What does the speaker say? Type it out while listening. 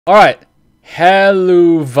Alright.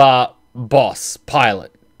 Helluva boss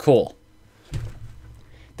pilot. Cool.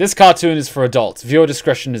 This cartoon is for adults. Viewer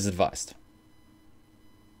discretion is advised.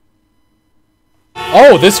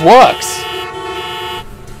 Oh, this works!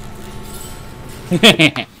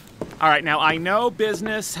 Alright, now I know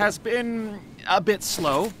business has been a bit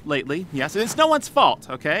slow lately. Yes, it's no one's fault,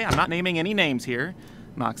 okay? I'm not naming any names here,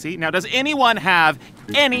 Moxie. Now, does anyone have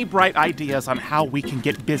any bright ideas on how we can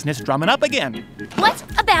get business drumming up again? What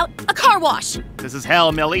about a car wash? This is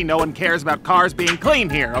hell, Millie. No one cares about cars being clean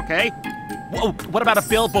here, okay? Whoa, what about a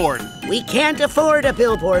billboard? We can't afford a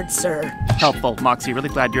billboard, sir. Helpful, Moxie. Really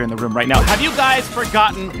glad you're in the room right now. Have you guys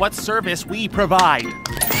forgotten what service we provide?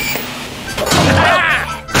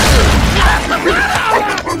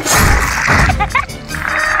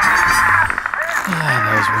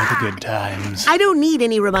 Those were the good times. I don't need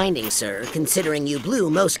any reminding, sir, considering you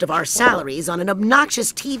blew most of our salaries on an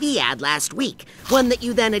obnoxious TV ad last week. One that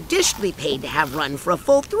you then additionally paid to have run for a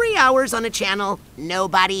full 3 hours on a channel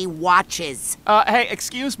nobody watches. Hey,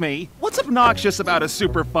 excuse me. What's obnoxious about a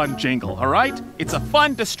super fun jingle, all right? It's a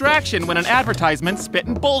fun distraction when an advertisement's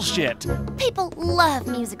spitting bullshit. People love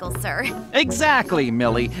musicals, sir. Exactly,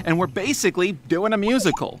 Millie. And we're basically doing a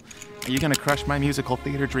musical. Are you gonna crush my musical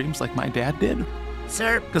theater dreams like my dad did?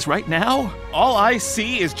 Sir? Because right now, all I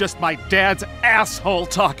see is just my dad's asshole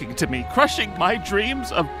talking to me, crushing my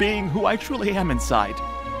dreams of being who I truly am inside.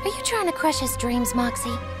 Are you trying to crush his dreams,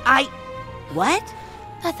 Moxie? What?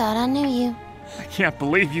 I thought I knew you. I can't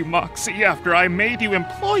believe you, Moxie, after I made you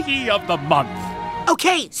Employee of the Month.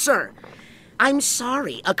 Okay, sir. I'm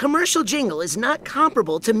sorry. A commercial jingle is not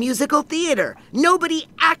comparable to musical theater. Nobody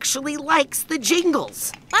actually likes the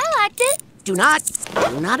jingles. I liked it. Do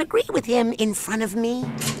not agree with him in front of me.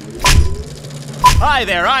 Hi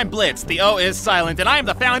there, I'm Blitz. The O is silent, and I am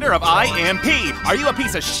the founder of IMP. Are you a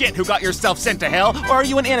piece of shit who got yourself sent to hell, or are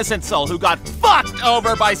you an innocent soul who got fucked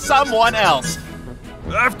over by someone else?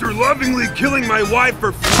 After lovingly killing my wife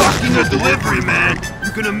for fucking a delivery man,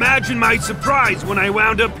 you can imagine my surprise when I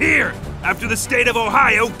wound up here, after the state of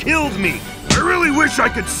Ohio killed me. I really wish I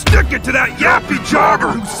could stick it to that yappy jobber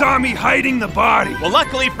who saw me hiding the body. Well,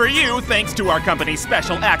 luckily for you, thanks to our company's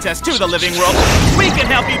special access to the living world, we can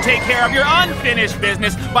help you take care of your unfinished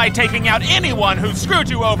business by taking out anyone who screwed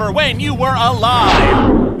you over when you were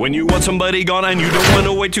alive. When you want somebody gone and you don't want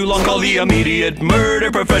to wait too long, call the immediate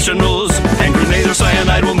murder professionals. Hand grenade or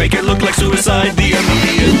cyanide will make it look like suicide. The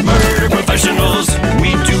immediate murder professionals.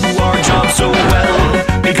 We do our job so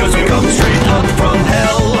well because we come straight up from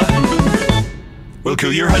hell. We'll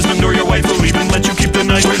kill your husband or your wife, we'll even let you keep the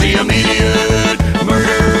knife. We're the immediate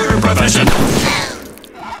murder professionals.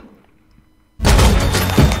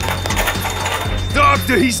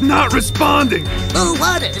 Doctor, he's not responding. Oh,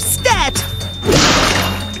 what a stat!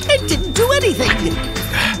 It didn't do anything.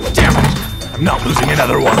 Damn it! I'm not losing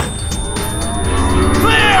another one.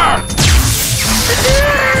 Clear!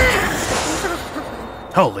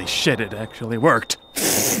 Holy shit, it actually worked.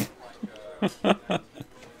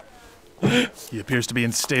 He appears to be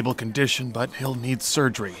in stable condition, but he'll need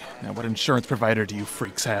surgery. Now, what insurance provider do you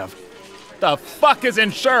freaks have? The fuck is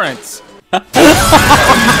insurance?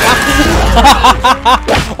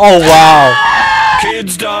 Oh, wow.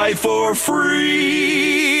 Kids die for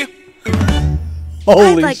free. Holy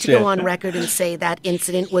I'd like shit. to go on record and say that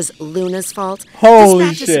incident was Luna's fault. Holy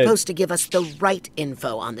Dispatch shit. is supposed to give us the right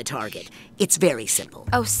info on the target. It's very simple.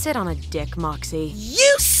 Oh, sit on a dick, Moxie.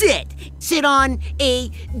 You sit on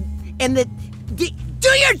a... and do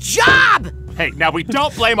your job! Hey, now we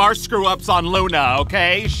don't blame our screw-ups on Luna,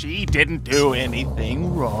 okay? She didn't do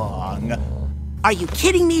anything wrong. Are you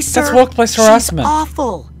kidding me, sir? That's workplace harassment. She's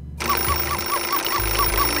awful.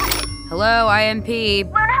 Hello, IMP.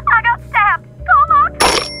 Luna, I got stabbed. Come on.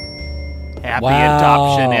 Happy Wow.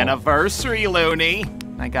 adoption anniversary, Looney.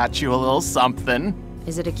 I got you a little something.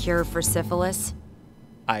 Is it a cure for syphilis?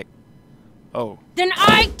 Oh. Then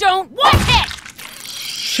I don't want it!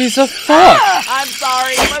 She's a fuck. I'm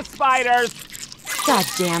sorry, the spiders. God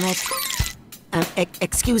damn it.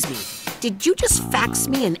 Excuse me. Did you just fax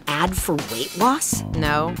me an ad for weight loss?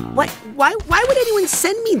 No. What? Why would anyone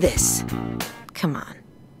send me this? Come on.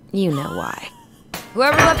 You know why.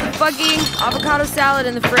 Whoever left the fucking avocado salad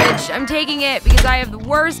in the fridge, I'm taking it because I have the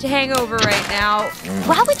worst hangover right now.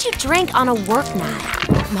 Why would you drink on a work night?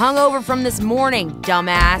 I'm hungover from this morning,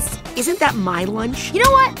 dumbass. Isn't that my lunch? You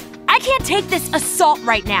know what? I can't take this assault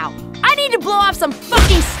right now. I need to blow off some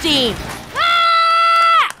fucking steam.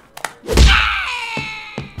 Ah!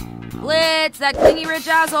 Blitz, that clingy rich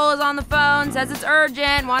asshole is on the phone, says it's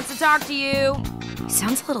urgent, wants to talk to you. He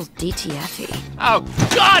sounds a little DTF-y. Oh,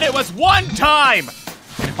 God, it was one time!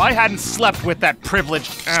 I hadn't slept with that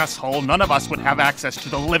privileged asshole, none of us would have access to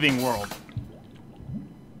the living world.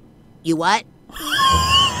 You what?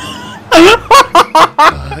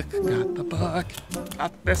 Got the book.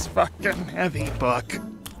 Got this fucking heavy book.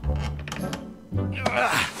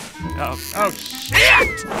 Oh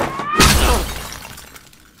shit!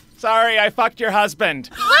 Sorry, I fucked your husband.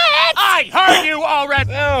 What? I heard you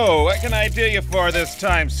already! Oh, what can I do you for this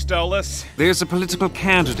time, Stolas? There's a political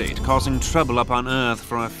candidate causing trouble up on Earth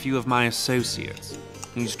for a few of my associates.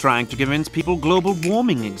 He's trying to convince people global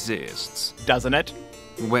warming exists. Doesn't it?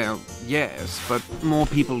 Well, yes, but more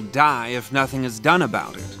people die if nothing is done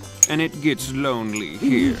about it. And it gets lonely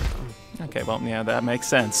here. Okay, well, yeah, that makes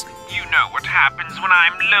sense. You know what happens when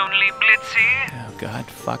I'm lonely, Blitzy? Oh, God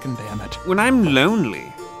fucking damn it. When I'm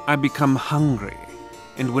lonely, I become hungry.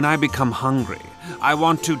 And when I become hungry, I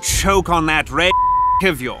want to choke on that red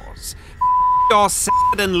of yours, your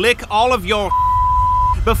sad and lick all of your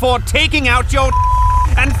before taking out your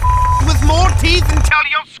and with more teeth until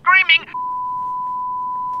you're screaming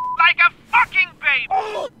like a fucking baby.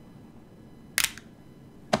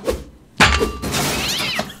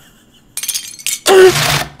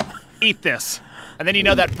 Eat this. And then you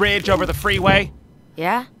know that bridge over the freeway?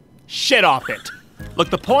 Yeah? Shit off it. Look,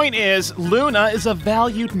 the point is, Luna is a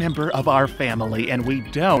valued member of our family, and we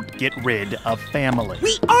don't get rid of family.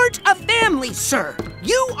 We aren't a family, sir.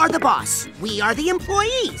 You are the boss. We are the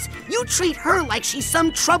employees. You treat her like she's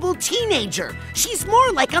some troubled teenager. She's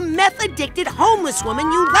more like a meth-addicted homeless woman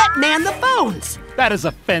you let man the phones. That is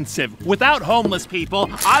offensive. Without homeless people,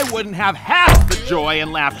 I wouldn't have half the joy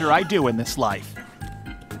and laughter I do in this life.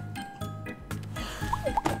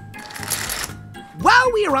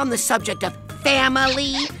 While we are on the subject of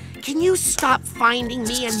family, can you stop finding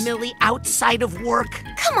me and Millie outside of work?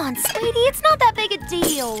 Come on, sweetie, it's not that big a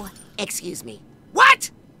deal. Excuse me.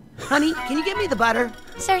 What? Honey, can you get me the butter?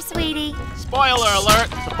 Sure, sweetie. Spoiler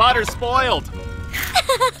alert, the butter's spoiled.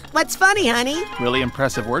 What's funny, honey? Really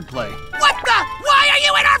impressive wordplay. What the? Why are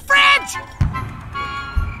you in our fridge?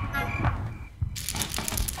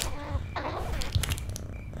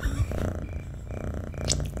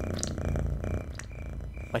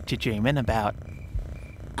 What you dreaming about?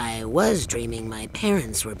 I was dreaming my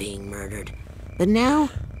parents were being murdered, but now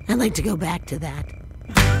I'd like to go back to that.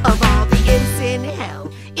 Of all the imps in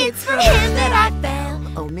hell, it's for him that I fell.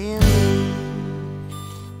 Oh, Millie.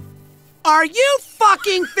 Are you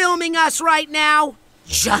fucking filming us right now?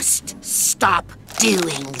 Just stop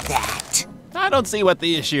doing that. I don't see what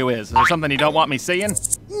the issue is. Is there something you don't want me seeing?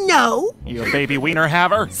 No. You a baby wiener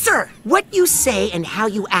haver? Sir, what you say and how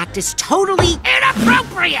you act is totally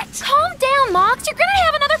inappropriate. Calm down, Mox. You're gonna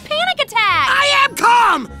have another panic attack. I am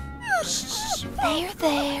calm.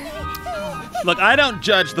 There. Look, I don't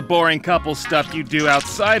judge the boring couple stuff you do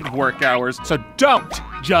outside of work hours, so don't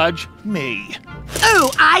judge me.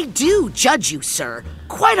 Oh, I do judge you, sir.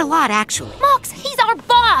 Quite a lot, actually. Mox, he's our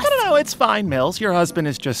boss. No, it's fine, Mills. Your husband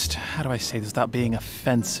is just, how do I say this without being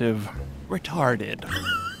offensive? Retarded.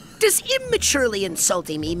 Does immaturely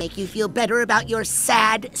insulting me make you feel better about your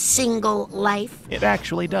sad, single life? It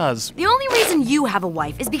actually does. The only reason you have a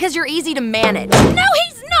wife is because you're easy to manage. No,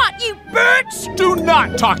 he's not, you bitch! Do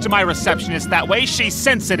not talk to my receptionist that way. She's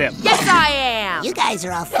sensitive. Yes, I am. You guys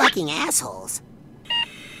are all fucking assholes.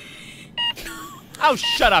 Oh,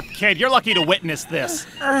 shut up, kid. You're lucky to witness this.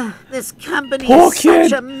 This company Poor is kid.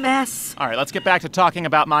 such a mess. All right, let's get back to talking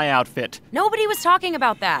about my outfit, Nobody was talking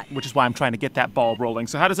about that. which is why I'm trying to get that ball rolling.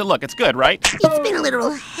 So how does it look? It's good, right? It's been a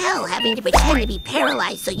literal hell having to pretend to be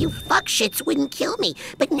paralyzed so you fuckshits wouldn't kill me.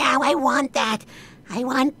 But now I want that. I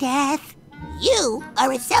want death. You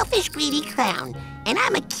are a selfish, greedy clown, and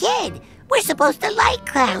I'm a kid. We're supposed to like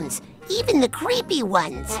clowns, even the creepy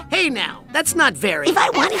ones. Hey now, that's not very... If I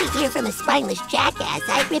wanted to hear from a spineless jackass,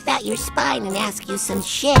 I'd rip out your spine and ask you some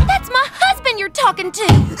shit. That's my husband you're talking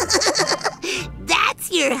to.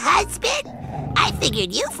 That's your husband? I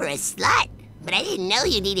figured you for a slut, but I didn't know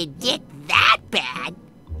you needed dick that bad.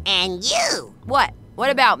 And you? What? What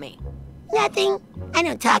about me? Nothing. I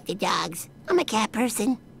don't talk to dogs. I'm a cat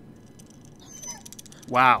person.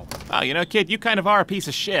 Wow. Wow, you know, kid, you kind of are a piece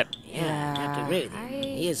of shit. Yeah, Captain Ruth.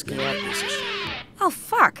 He is good at piece of shit. Oh,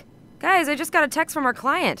 fuck. Guys, I just got a text from our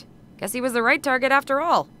client. Guess he was the right target after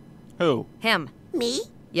all. Who? Him. Me?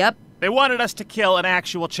 Yep, They wanted us to kill an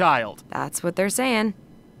actual child. that's what they're saying.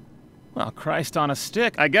 Well, Christ on a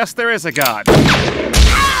stick. I guess there is a God.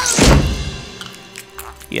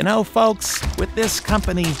 You know, folks, with this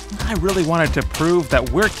company, I really wanted to prove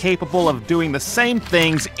that we're capable of doing the same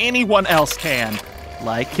things anyone else can,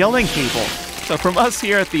 like killing people. So from us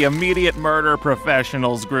here at the Immediate Murder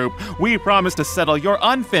Professionals Group, we promise to settle your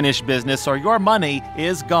unfinished business or your money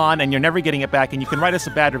is gone and you're never getting it back, and you can write us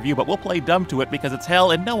a bad review, but we'll play dumb to it because it's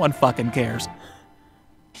hell and no one fucking cares.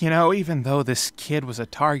 You know, even though this kid was a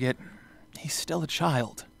target, he's still a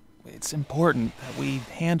child. It's important that we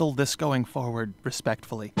handle this going forward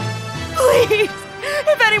respectfully. Please,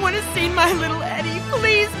 if anyone has seen my little Eddie,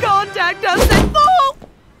 please contact us and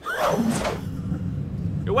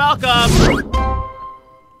You're welcome!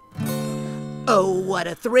 Oh, what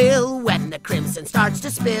a thrill when the crimson starts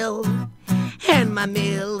to spill, and my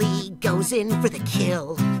Millie goes in for the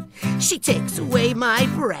kill. She takes away my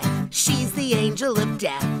breath, she's the angel of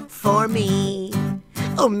death for me.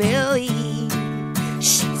 Oh, Millie,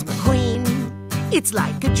 she's my queen, it's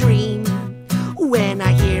like a dream when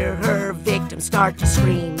I hear her victims start to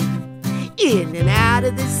scream. In and out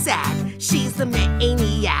of the sack, she's the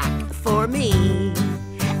maniac for me.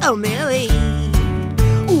 Oh, Millie,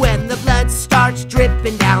 when the blood starts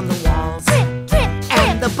dripping down the walls, Drip, drip,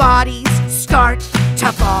 and the bodies start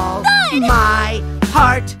to fall, my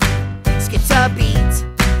heart skips a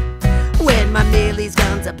beat when my Millie's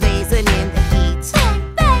guns are blazing in the heat.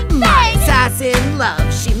 Bang, bang, My bang. assassin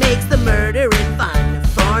love, she makes the murdering fun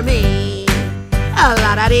for me. A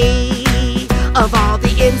la-da-dee, of all the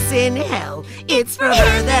imps in hell, it's for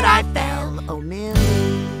her that I fell. Oh, Millie.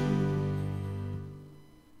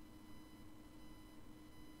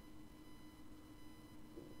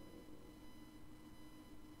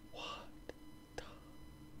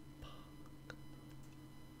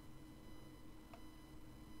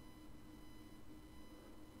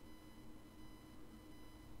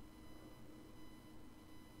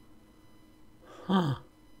 Huh.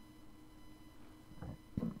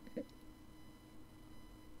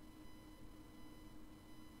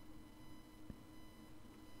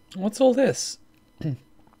 What's all this?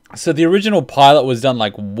 So the original pilot was done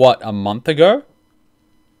like, what, a month ago?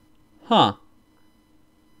 Huh.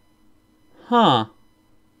 Huh.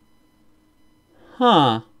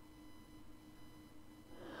 Huh.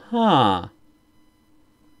 Huh.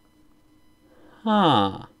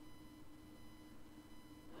 Huh.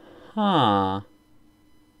 Huh.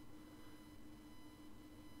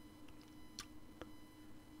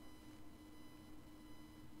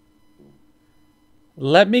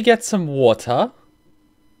 Let me get some water,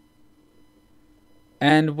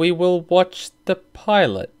 and we will watch the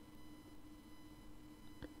pilot.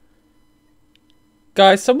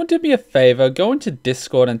 Guys, someone do me a favor, go into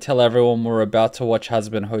Discord and tell everyone we're about to watch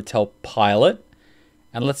Hasbin Hotel pilot,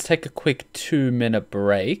 and let's take a quick 2-minute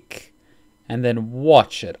break, and then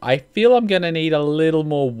watch it. I feel I'm gonna need a little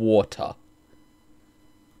more water.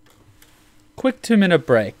 Quick 2-minute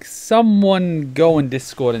break. Someone go in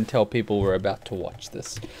Discord and tell people we're about to watch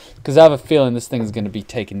this. Because I have a feeling this thing's going to be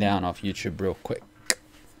taken down off YouTube real quick.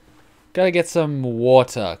 Gotta get some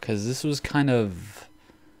water, because this was kind of...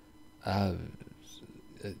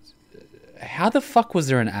 how the fuck was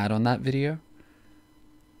there an ad on that video?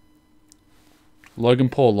 Logan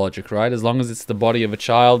Paul logic, right? As long as it's the body of a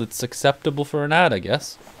child, it's acceptable for an ad, I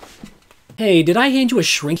guess. Hey, did I hand you a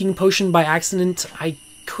shrinking potion by accident? I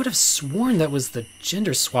could have sworn that was the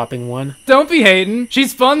gender swapping one. Don't be hating.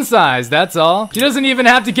 She's fun size, that's all. She doesn't even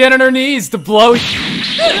have to get on her knees to blow.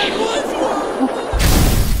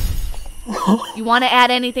 You want to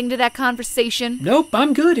add anything to that conversation? Nope,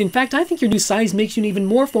 I'm good. In fact, I think your new size makes you an even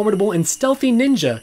more formidable and stealthy ninja.